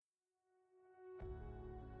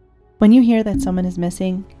When you hear that someone is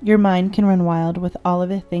missing, your mind can run wild with all of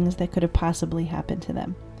the things that could have possibly happened to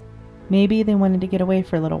them. Maybe they wanted to get away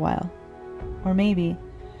for a little while. Or maybe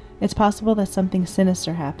it's possible that something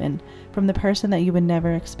sinister happened from the person that you would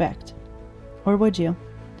never expect. Or would you?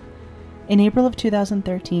 In April of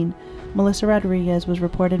 2013, Melissa Rodriguez was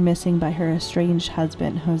reported missing by her estranged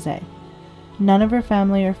husband, Jose. None of her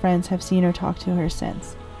family or friends have seen or talked to her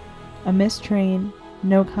since. A missed train,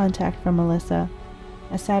 no contact from Melissa,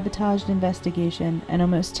 a sabotaged investigation, and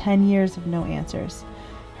almost 10 years of no answers.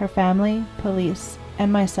 Her family, police,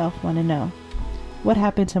 and myself want to know. What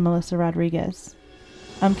happened to Melissa Rodriguez?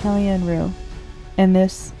 I'm Kellyanne Rue, and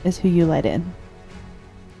this is Who You Let In.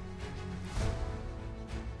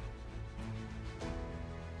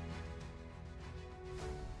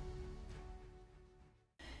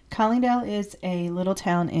 Collingdale is a little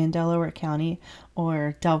town in Delaware County,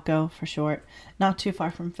 or Delco for short, not too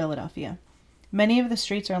far from Philadelphia. Many of the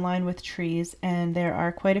streets are lined with trees, and there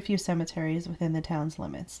are quite a few cemeteries within the town's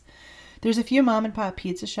limits. There's a few mom and pop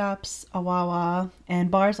pizza shops, a Wawa, and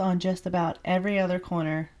bars on just about every other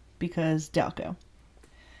corner because Delco.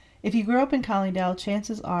 If you grew up in Collingdale,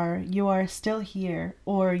 chances are you are still here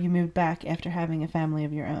or you moved back after having a family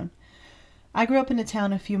of your own. I grew up in a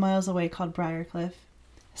town a few miles away called Briarcliff.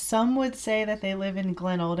 Some would say that they live in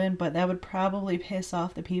Glen Olden, but that would probably piss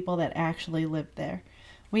off the people that actually lived there.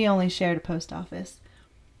 We only shared a post office.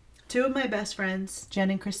 Two of my best friends, Jen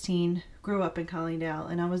and Christine, grew up in Collingdale,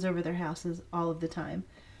 and I was over their houses all of the time.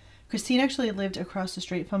 Christine actually lived across the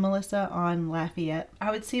street from Melissa on Lafayette.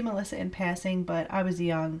 I would see Melissa in passing, but I was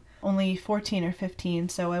young, only 14 or 15,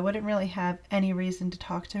 so I wouldn't really have any reason to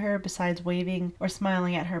talk to her besides waving or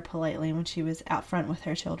smiling at her politely when she was out front with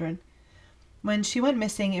her children. When she went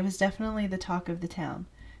missing, it was definitely the talk of the town.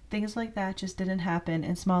 Things like that just didn't happen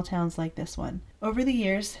in small towns like this one. Over the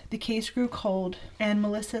years, the case grew cold, and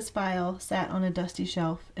Melissa's file sat on a dusty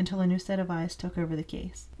shelf until a new set of eyes took over the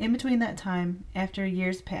case. In between that time, after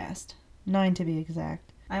years passed, 9 to be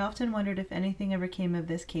exact, I often wondered if anything ever came of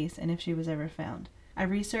this case and if she was ever found. I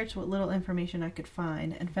researched what little information I could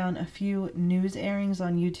find and found a few news airings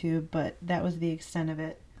on YouTube, but that was the extent of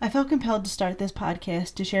it. I felt compelled to start this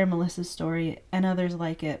podcast to share Melissa's story and others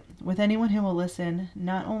like it with anyone who will listen,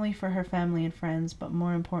 not only for her family and friends, but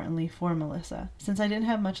more importantly for Melissa. Since I didn't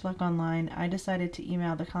have much luck online, I decided to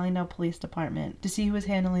email the Collingdale Police Department to see who was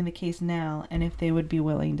handling the case now and if they would be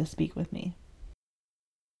willing to speak with me.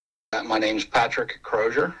 My name's Patrick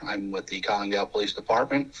Crozier. I'm with the Collingdale Police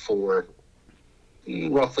Department for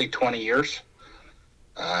roughly 20 years.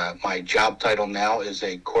 My job title now is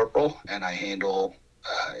a corporal, and I handle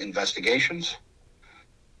investigations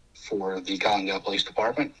for the Collingdale Police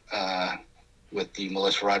Department. With the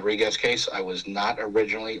Melissa Rodriguez case, I was not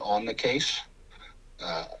originally on the case,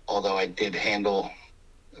 although I did handle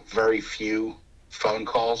very few phone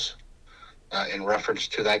calls in reference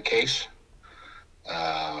to that case.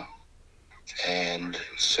 And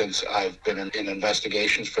since I've been in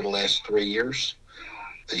investigations for the last 3 years,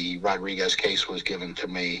 the Rodriguez case was given to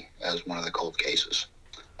me as one of the cold cases.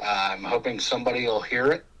 I'm hoping somebody will hear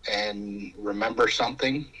it and remember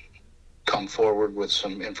something, come forward with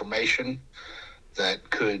some information that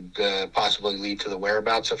could possibly lead to the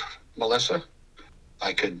whereabouts of Melissa.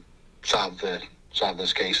 I could solve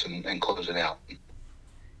this case and close it out.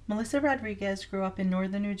 Melissa Rodriguez grew up in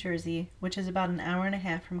northern New Jersey, which is about an hour and a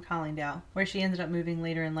half from Collingdale, where she ended up moving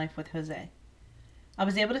later in life with Jose. I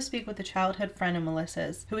was able to speak with a childhood friend of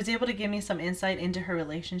Melissa's, who was able to give me some insight into her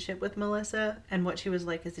relationship with Melissa and what she was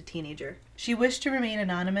like as a teenager. She wished to remain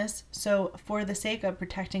anonymous, so for the sake of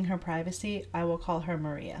protecting her privacy, I will call her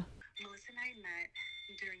Maria. Melissa and I met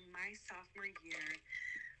during my sophomore year.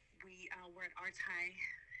 We were at Arts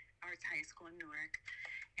High School in Newark,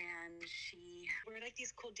 and she wore like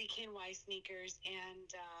these cool DKNY sneakers and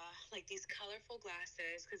like these colorful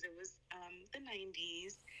glasses because it was the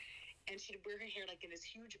 90s. And she'd wear her hair like in this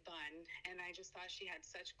huge bun, and I just thought she had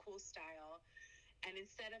such cool style. And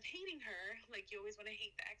instead of hating her, like you always want to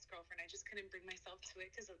hate the ex-girlfriend, I just couldn't bring myself to it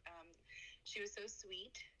because she was so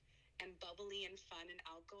sweet and bubbly and fun and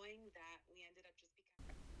outgoing that we ended up just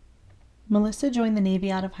becoming... Melissa joined the Navy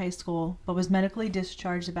out of high school, but was medically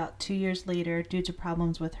discharged about 2 years later due to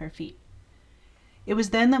problems with her feet. It was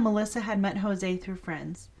then that Melissa had met Jose through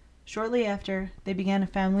friends. Shortly after, they began a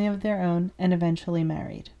family of their own and eventually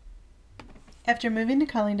married. After moving to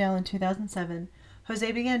Collingdale in 2007,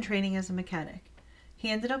 Jose began training as a mechanic.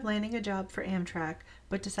 He ended up landing a job for Amtrak,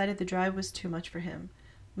 but decided the drive was too much for him.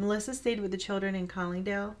 Melissa stayed with the children in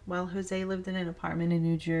Collingdale, while Jose lived in an apartment in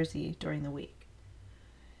New Jersey during the week.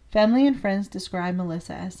 Family and friends describe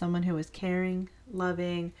Melissa as someone who was caring,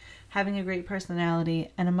 loving, having a great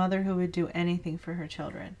personality, and a mother who would do anything for her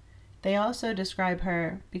children. They also describe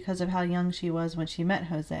her, because of how young she was when she met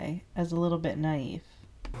Jose, as a little bit naive.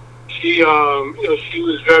 She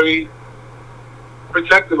was very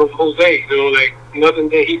protective of Jose. Like nothing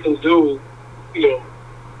that he can do,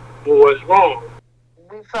 was wrong.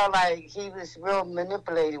 We felt like he was real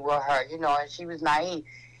manipulated with her, and she was naive.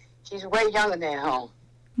 She's way younger than him.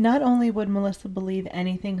 Not only would Melissa believe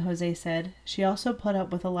anything Jose said, she also put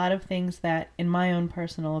up with a lot of things that, in my own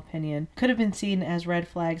personal opinion, could have been seen as red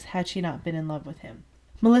flags had she not been in love with him.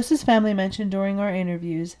 Melissa's family mentioned during our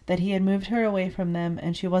interviews that he had moved her away from them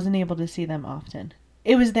and she wasn't able to see them often.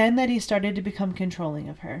 It was then that he started to become controlling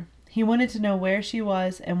of her. He wanted to know where she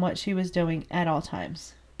was and what she was doing at all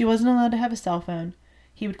times. She wasn't allowed to have a cell phone.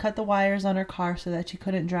 He would cut the wires on her car so that she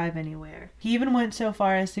couldn't drive anywhere. He even went so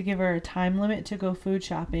far as to give her a time limit to go food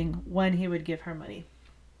shopping when he would give her money.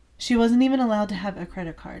 She wasn't even allowed to have a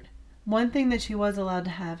credit card. One thing that she was allowed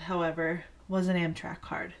to have, however, was an Amtrak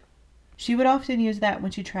card. She would often use that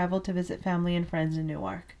when she traveled to visit family and friends in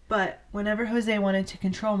Newark. But whenever Jose wanted to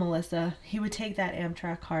control Melissa, he would take that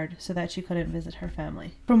Amtrak card so that she couldn't visit her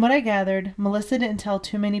family. From what I gathered, Melissa didn't tell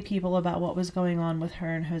too many people about what was going on with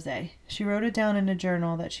her and Jose. She wrote it down in a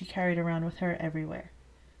journal that she carried around with her everywhere.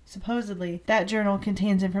 Supposedly, that journal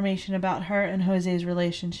contains information about her and Jose's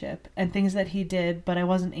relationship and things that he did, but I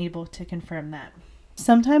wasn't able to confirm that.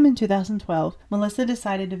 Sometime in 2012, Melissa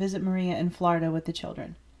decided to visit Maria in Florida with the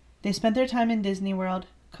children. They spent their time in Disney World,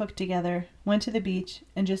 cooked together, went to the beach,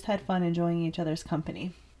 and just had fun enjoying each other's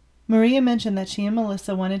company. Maria mentioned that she and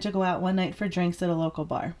Melissa wanted to go out one night for drinks at a local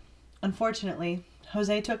bar. Unfortunately,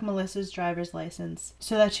 Jose took Melissa's driver's license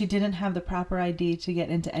so that she didn't have the proper ID to get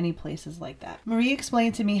into any places like that. Maria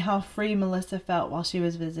explained to me how free Melissa felt while she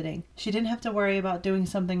was visiting. She didn't have to worry about doing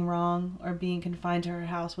something wrong or being confined to her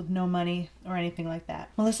house with no money or anything like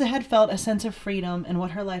that. Melissa had felt a sense of freedom and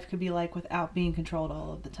what her life could be like without being controlled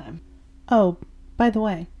all of the time. Oh, by the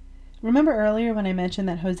way, remember earlier when I mentioned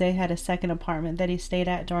that Jose had a second apartment that he stayed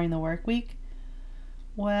at during the work week?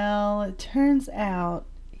 Well, it turns out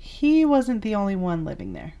he wasn't the only one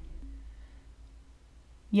living there.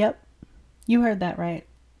 Yep, you heard that right.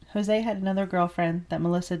 Jose had another girlfriend that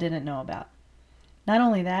Melissa didn't know about. Not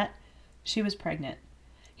only that, she was pregnant.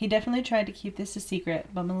 He definitely tried to keep this a secret,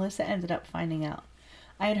 but Melissa ended up finding out.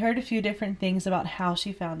 I had heard a few different things about how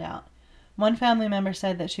she found out. One family member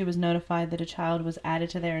said that she was notified that a child was added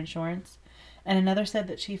to their insurance, and another said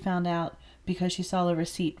that she found out because she saw a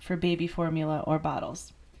receipt for baby formula or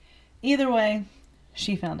bottles. Either way,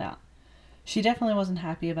 she found out. She definitely wasn't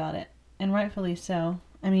happy about it, and rightfully so.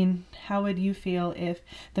 I mean, how would you feel if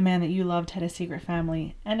the man that you loved had a secret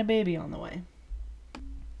family and a baby on the way?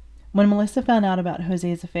 When Melissa found out about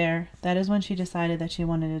Jose's affair, that is when she decided that she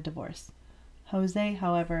wanted a divorce. Jose,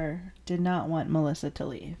 however, did not want Melissa to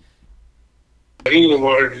leave. He didn't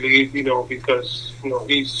want her to leave, because,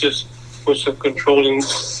 he's just was a controlling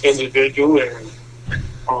individual, and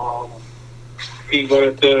he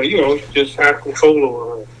wanted to, just have control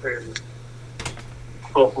over her. And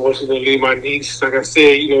unfortunately, my niece, like I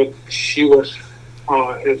said, she was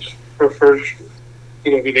her first,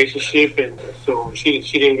 relationship, and so she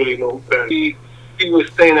didn't really know better. He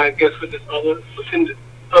was staying, I guess, with this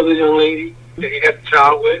other young lady that he had a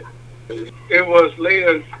child with. It was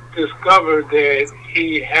later discovered that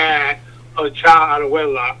he had a child out of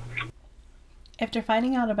wedlock. After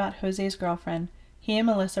finding out about Jose's girlfriend, he and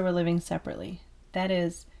Melissa were living separately. That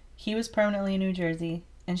is, he was permanently in New Jersey,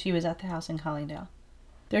 and she was at the house in Collingdale.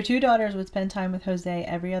 Their two daughters would spend time with Jose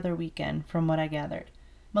every other weekend, from what I gathered.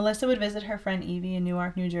 Melissa would visit her friend Evie in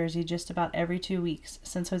Newark, New Jersey just about every 2 weeks,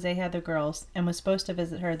 since Jose had the girls, and was supposed to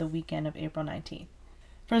visit her the weekend of April 19th.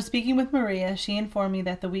 From speaking with Maria, she informed me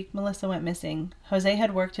that the week Melissa went missing, Jose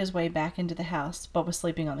had worked his way back into the house, but was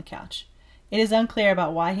sleeping on the couch. It is unclear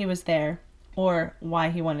about why he was there, or why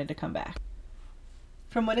he wanted to come back.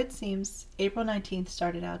 From what it seems, April 19th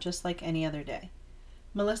started out just like any other day.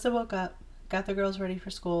 Melissa woke up, got the girls ready for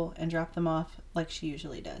school, and dropped them off like she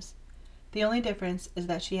usually does. The only difference is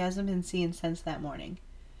that she hasn't been seen since that morning.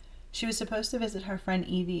 She was supposed to visit her friend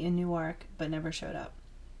Evie in Newark, but never showed up.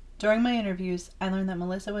 During my interviews, I learned that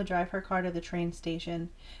Melissa would drive her car to the train station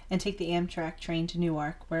and take the Amtrak train to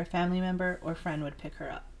Newark, where a family member or friend would pick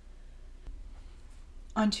her up.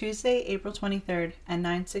 On Tuesday, April 23rd at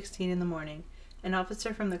 9:16 in the morning, an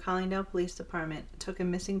officer from the Collingdale Police Department took a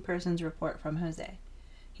missing persons report from Jose.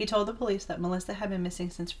 He told the police that Melissa had been missing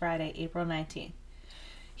since Friday, April 19th.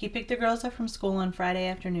 He picked the girls up from school on Friday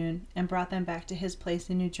afternoon and brought them back to his place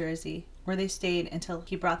in New Jersey, where they stayed until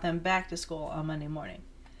he brought them back to school on Monday morning.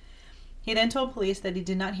 He then told police that he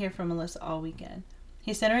did not hear from Melissa all weekend.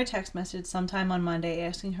 He sent her a text message sometime on Monday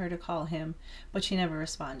asking her to call him, but she never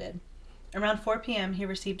responded. Around 4 p.m., he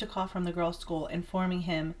received a call from the girls' school informing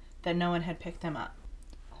him that no one had picked them up.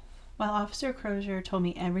 While Officer Crozier told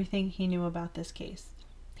me everything he knew about this case,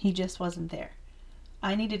 he just wasn't there.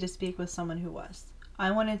 I needed to speak with someone who was. I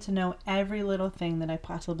wanted to know every little thing that I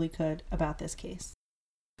possibly could about this case.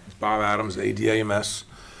 Bob Adams, ADAMS.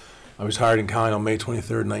 I was hired in Cali on May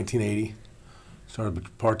 23rd, 1980. Started a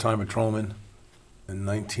part-time patrolman. In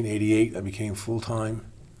 1988, I became full-time.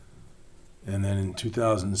 And then in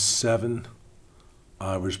 2007,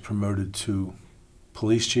 I was promoted to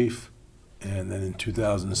police chief. And then in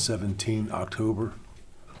 2017, October,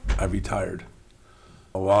 I retired.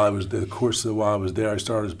 While I was there, while I was there, I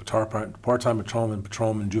started as a part-time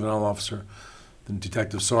patrolman, juvenile officer, then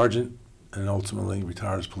detective sergeant, and ultimately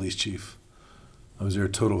retired as police chief. I was there a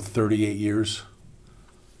total of 38 years.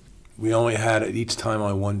 We only had at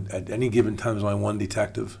any given time, there was only one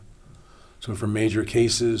detective. So for major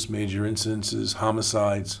cases, major incidences,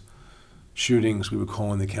 homicides, shootings, we would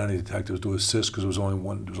call in the county detectives to assist because there was only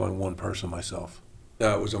one person, myself.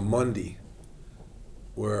 It was a Monday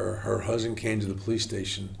where her husband came to the police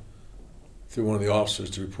station through one of the officers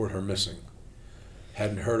to report her missing.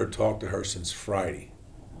 Hadn't heard or talked to her since Friday.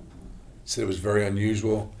 Said it was very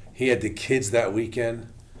unusual. He had the kids that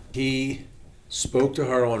weekend. He spoke to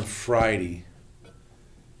her on Friday.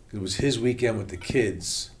 It was his weekend with the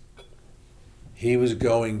kids. He was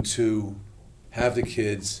going to have the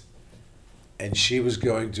kids, and she was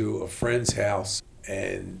going to a friend's house,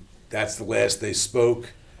 and that's the last they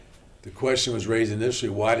spoke. The question was raised initially,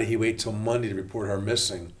 why did he wait till Monday to report her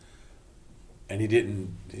missing? And he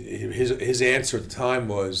didn't, his answer at the time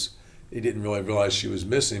was he didn't really realize she was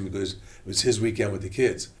missing because it was his weekend with the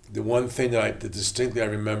kids. The one thing that distinctly I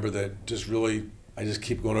remember that I just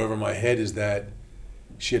keep going over in my head is that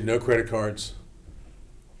she had no credit cards,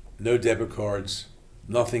 no debit cards,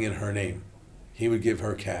 nothing in her name. He would give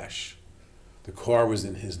her cash. The car was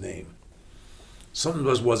in his name. Something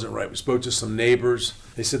wasn't right. We spoke to some neighbors.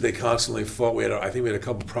 They said they constantly fought. I think we had a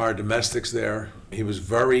couple prior domestics there. He was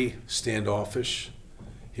very standoffish.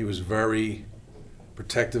 He was very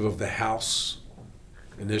protective of the house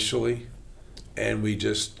initially. And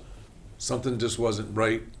something just wasn't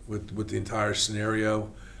right with the entire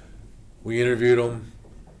scenario. We interviewed him.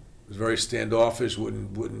 He was very standoffish,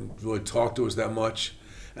 wouldn't really talk to us that much.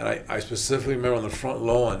 And I specifically remember on the front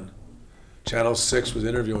lawn, Channel 6 was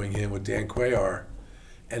interviewing him with Dan Cuellar,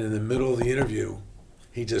 and in the middle of the interview,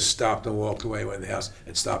 he just stopped and walked away, went in the house,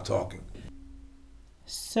 and stopped talking.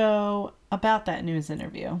 So, about that news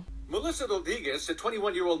interview. Melissa Rodriguez, a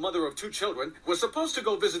 21-year-old mother of 2 children, was supposed to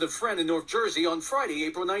go visit a friend in North Jersey on Friday,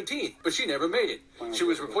 April 19th, but she never made it. She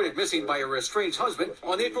was reported missing by her estranged husband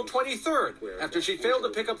on April 23rd after she failed to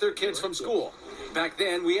pick up their kids from school. Back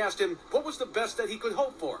then, we asked him what was the best that he could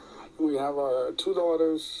hope for. We have our 2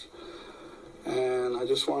 daughters. And I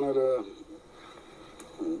just wanted to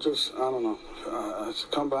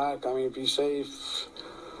come back. Be safe.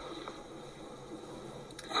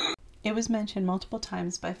 It was mentioned multiple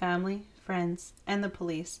times by family, friends, and the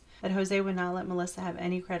police that Jose would not let Melissa have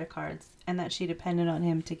any credit cards and that she depended on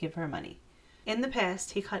him to give her money. In the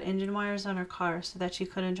past, he cut engine wires on her car so that she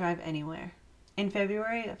couldn't drive anywhere. In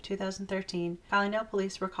February of 2013, Collingdale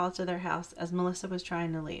police were called to their house as Melissa was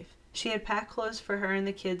trying to leave. She had packed clothes for her and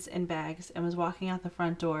the kids in bags and was walking out the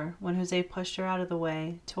front door when Jose pushed her out of the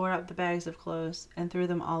way, tore up the bags of clothes, and threw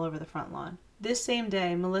them all over the front lawn. This same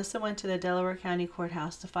day, Melissa went to the Delaware County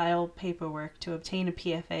Courthouse to file paperwork to obtain a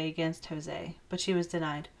PFA against Jose, but she was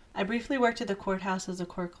denied. I briefly worked at the courthouse as a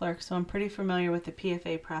court clerk, so I'm pretty familiar with the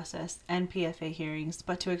PFA process and PFA hearings,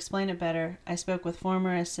 but to explain it better, I spoke with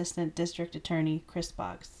former Assistant District Attorney Chris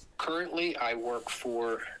Boggs. Currently, I work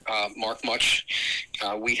for Mark Much.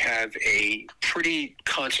 We have a pretty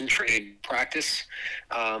concentrated practice,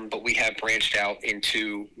 but we have branched out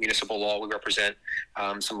into municipal law. We represent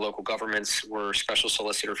some local governments. We're special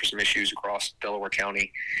solicitor for some issues across Delaware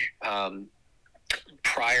County.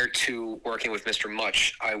 Prior to working with Mr.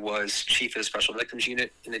 Much, I was chief of the Special Victims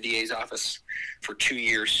Unit in the DA's office for 2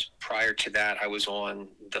 years. Prior to that, I was on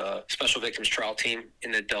the Special Victims Trial Team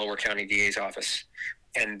in the Delaware County DA's office.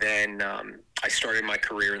 And then I started my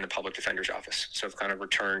career in the Public Defender's Office. So I've kind of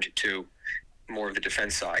returned to more of the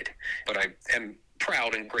defense side. But I am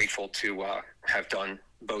proud and grateful to have done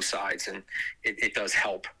both sides. And it does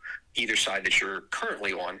help either side that you're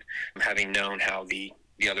currently on, having known how the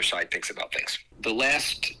other side thinks about things. The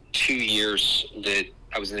last 2 years that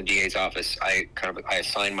I was in the DA's office, I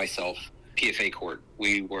assigned myself PFA court.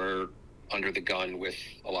 We were under the gun with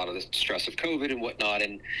a lot of the stress of COVID and whatnot.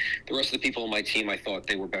 And the rest of the people on my team, I thought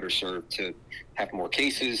they were better served to have more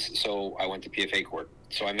cases. So I went to PFA court.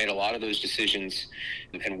 So I made a lot of those decisions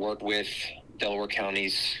and worked with Delaware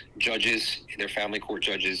County's judges, their family court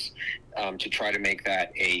judges, to try to make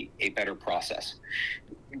that a better process.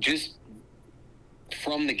 Just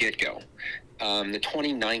from the get-go, the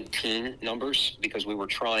 2019 numbers, because we were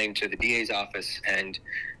trying to, the DA's office and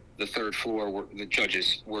the third floor, the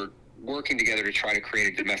judges were working together to try to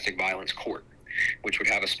create a domestic violence court, which would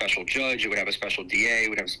have a special judge, it would have a special DA, it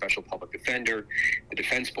would have a special public defender. The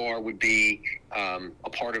defense bar would be a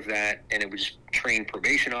part of that, and it would just train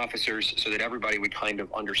probation officers so that everybody would kind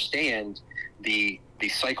of understand the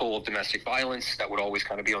cycle of domestic violence that would always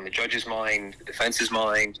kind of be on the judge's mind, the defense's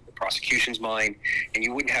mind, the prosecution's mind, and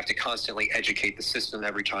you wouldn't have to constantly educate the system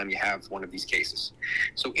every time you have one of these cases.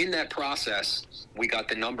 So in that process, we got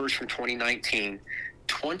the numbers from 2019.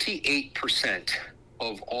 28%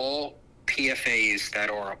 of all PFAs that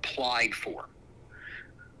are applied for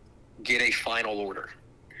get a final order.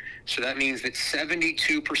 So that means that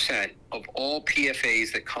 72% of all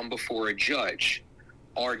PFAs that come before a judge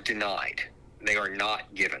are denied. They are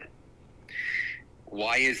not given.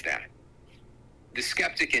 Why is that? The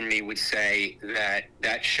skeptic in me would say that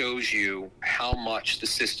that shows you how much the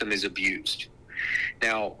system is abused.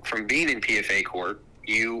 Now, from being in PFA court,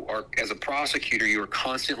 you are, as a prosecutor, you are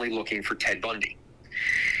constantly looking for Ted Bundy.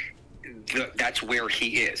 That's where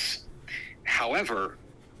he is. However,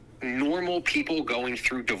 normal people going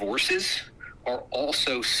through divorces are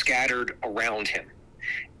also scattered around him,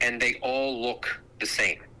 and they all look the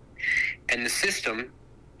same. And the system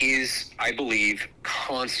is, I believe,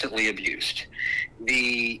 constantly abused.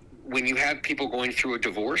 When you have people going through a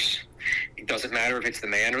divorce, it doesn't matter if it's the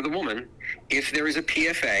man or the woman, if there is a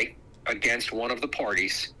PFA against one of the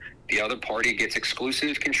parties, the other party gets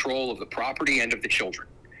exclusive control of the property and of the children.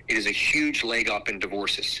 It is a huge leg up in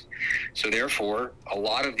divorces. So therefore, a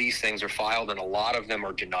lot of these things are filed and a lot of them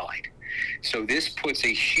are denied. So this puts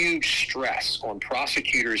a huge stress on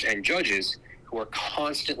prosecutors and judges who are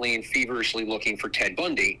constantly and feverishly looking for Ted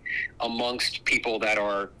Bundy amongst people that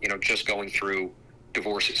are, just going through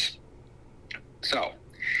divorces. So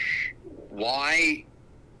why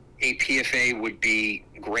a PFA would be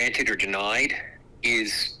granted or denied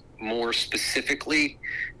is more specifically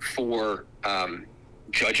for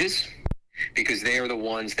judges, because they are the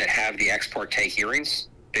ones that have the ex parte hearings.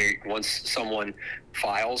 Once someone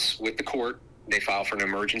files with the court, they file for an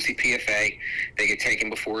emergency PFA, they get taken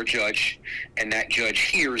before a judge, and that judge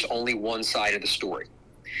hears only one side of the story.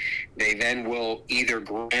 They then will either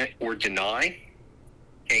grant or deny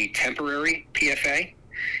a temporary PFA.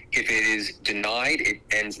 If it is denied, it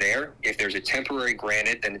ends there. If there's a temporary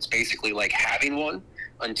granted, then it's basically like having one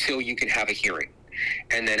until you can have a hearing.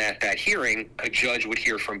 And then at that hearing, a judge would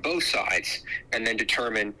hear from both sides and then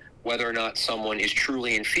determine whether or not someone is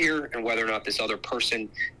truly in fear and whether or not this other person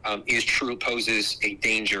poses a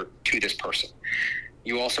danger to this person.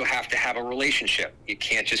 You also have to have a relationship. It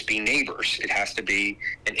can't just be neighbors. It has to be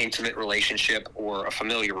an intimate relationship or a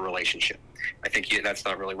familiar relationship. I think that's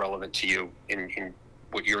not really relevant to you in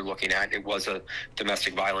what you're looking at. It was a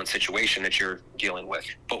domestic violence situation that you're dealing with.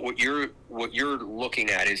 But what you're looking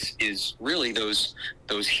at is really those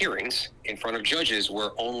hearings in front of judges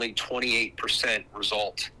where only 28%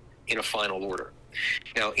 result in a final order.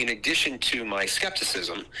 Now, in addition to my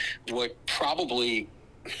skepticism, what probably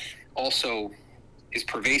also is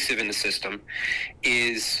pervasive in the system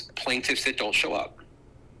is plaintiffs that don't show up.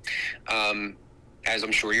 As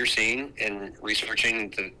I'm sure you're seeing and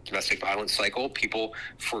researching the domestic violence cycle, people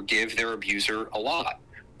forgive their abuser a lot,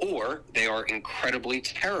 or they are incredibly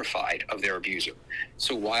terrified of their abuser.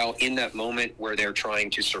 So while in that moment where they're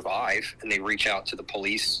trying to survive and they reach out to the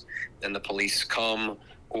police and the police come,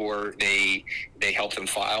 or they help them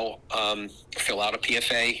fill out a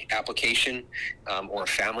PFA application, or a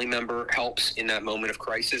family member helps in that moment of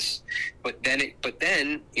crisis. But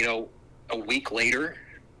then a week later,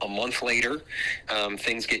 a month later,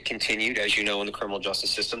 things get continued. As you know, in the criminal justice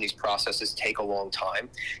system, these processes take a long time.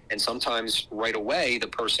 And sometimes right away, the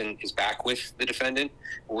person is back with the defendant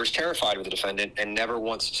or is terrified of the defendant and never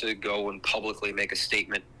wants to go and publicly make a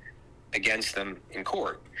statement against them in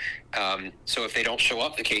court. So if they don't show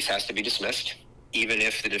up, the case has to be dismissed, even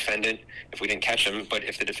if the defendant, if we didn't catch him, but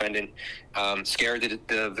if the defendant scared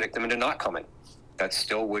the victim into not coming, that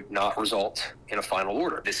still would not result in a final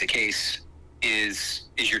order. This case is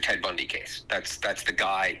your Ted Bundy case. That's the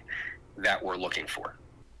guy that we're looking for.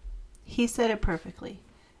 He said it perfectly.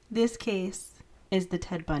 This case is the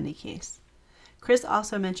Ted Bundy case. Chris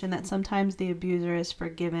also mentioned that sometimes the abuser is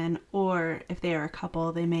forgiven, or if they are a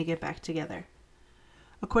couple, they may get back together.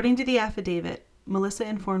 According to the affidavit, Melissa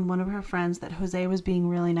informed one of her friends that Jose was being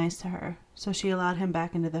really nice to her, so she allowed him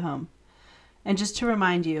back into the home. And just to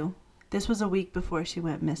remind you, this was a week before she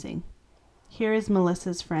went missing. Here is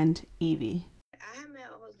Melissa's friend, Evie. I met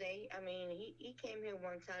Jose. I mean, he came here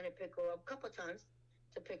one time to pick her up, a couple times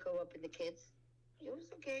to pick her up and the kids. It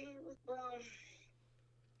was okay. Well,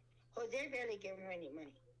 Jose barely gave her any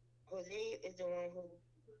money. Jose is the one who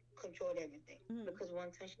controlled everything. Because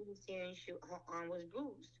one time she was here and her arm was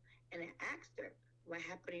bruised. And I asked her, what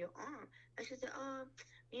happened to your arm? And she said,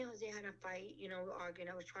 me and Jose had a fight. You know, we were arguing.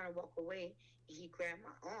 I was trying to walk away. And he grabbed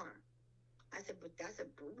my arm. I said, but that's a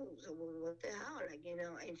bruise. So what the hell? Like, you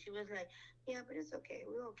know, and she was like, yeah, but it's okay.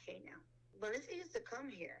 We're okay now. Melissa used to come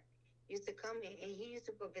here. Used to come here, and he used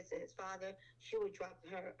to go visit his father. She would drop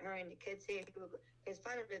her and the kids here. His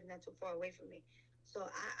father lived not too far away from me. So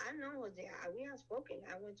I know Jose. We have spoken.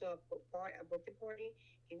 I went to a birthday party.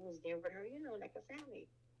 He was there with her, you know, like a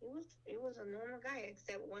family. He was a normal guy,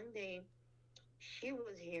 except one day she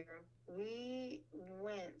was here. We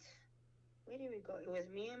went. Where did we go? It was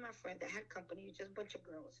me and my friend that had company, just a bunch of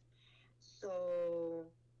girls. So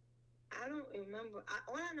I don't remember.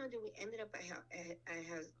 All I know that we ended up at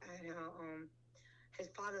his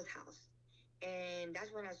father's house, and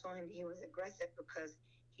that's when I saw him. He was aggressive because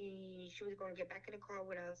she was going to get back in the car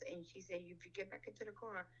with us, and she said, "If you get back into the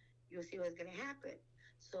car, you'll see what's going to happen."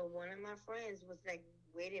 So one of my friends was like,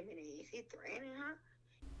 "Wait a minute, is he threatening her?"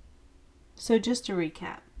 So just to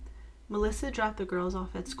recap, Melissa dropped the girls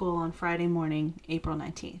off at school on Friday morning, April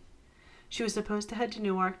 19th. She was supposed to head to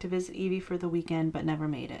Newark to visit Evie for the weekend, but never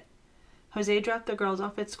made it. Jose dropped the girls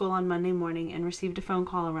off at school on Monday morning and received a phone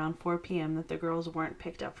call around 4 p.m. that the girls weren't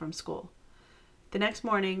picked up from school. The next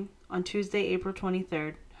morning, on Tuesday, April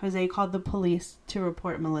 23rd, Jose called the police to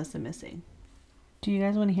report Melissa missing. Do you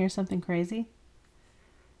guys want to hear something crazy?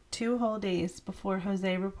 2 whole days before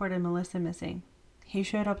Jose reported Melissa missing, he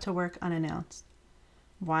showed up to work unannounced.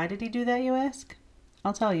 Why did he do that, you ask?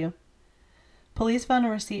 I'll tell you. Police found a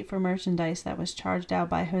receipt for merchandise that was charged out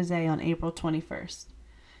by Jose on April 21st.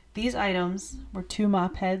 These items were 2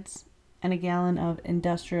 mop heads and a gallon of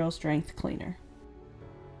industrial strength cleaner.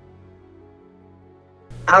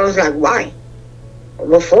 I was like, why?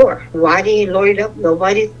 What for? Why did he load it up?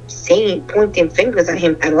 Nobody's saying, pointing fingers at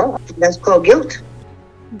him at all. That's called guilt.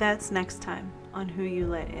 That's next time on Who You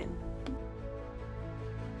Let In.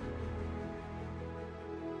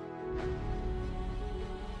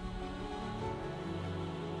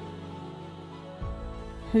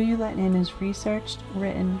 Who You Let In is researched,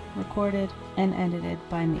 written, recorded, and edited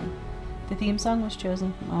by me. The theme song was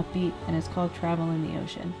chosen from Offbeat and is called Travel in the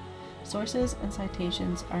Ocean. Sources and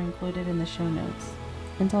citations are included in the show notes.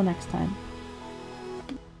 Until next time.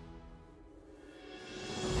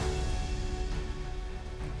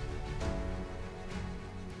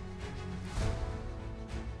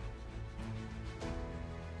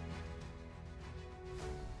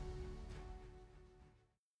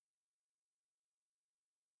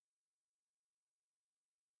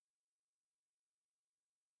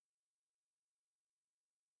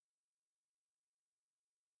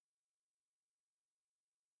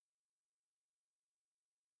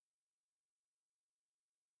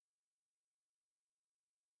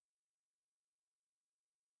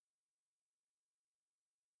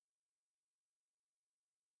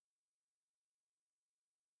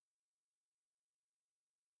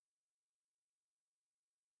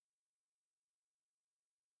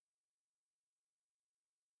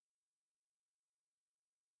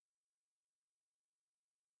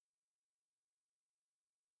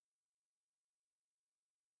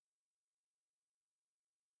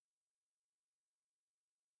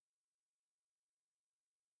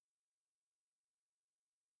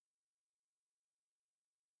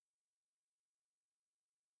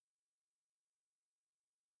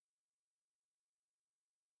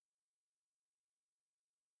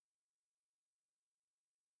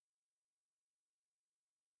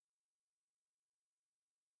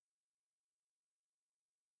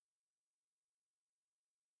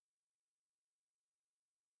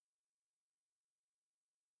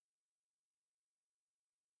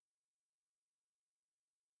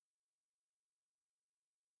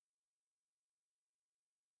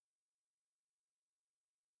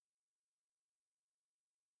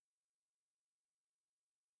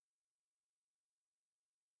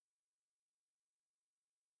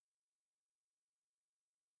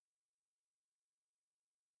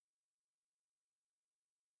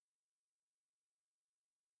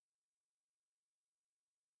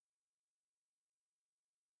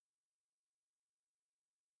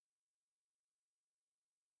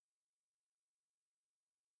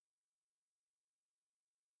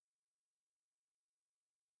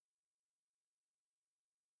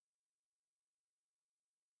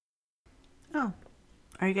 Oh,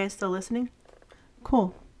 are you guys still listening?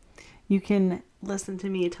 Cool. You can listen to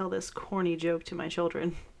me tell this corny joke to my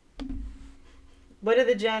children. What did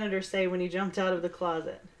the janitor say when he jumped out of the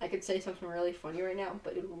closet? I could say something really funny right now,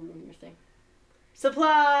 but it will ruin your thing.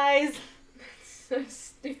 Supplies! That's so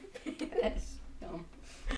stupid.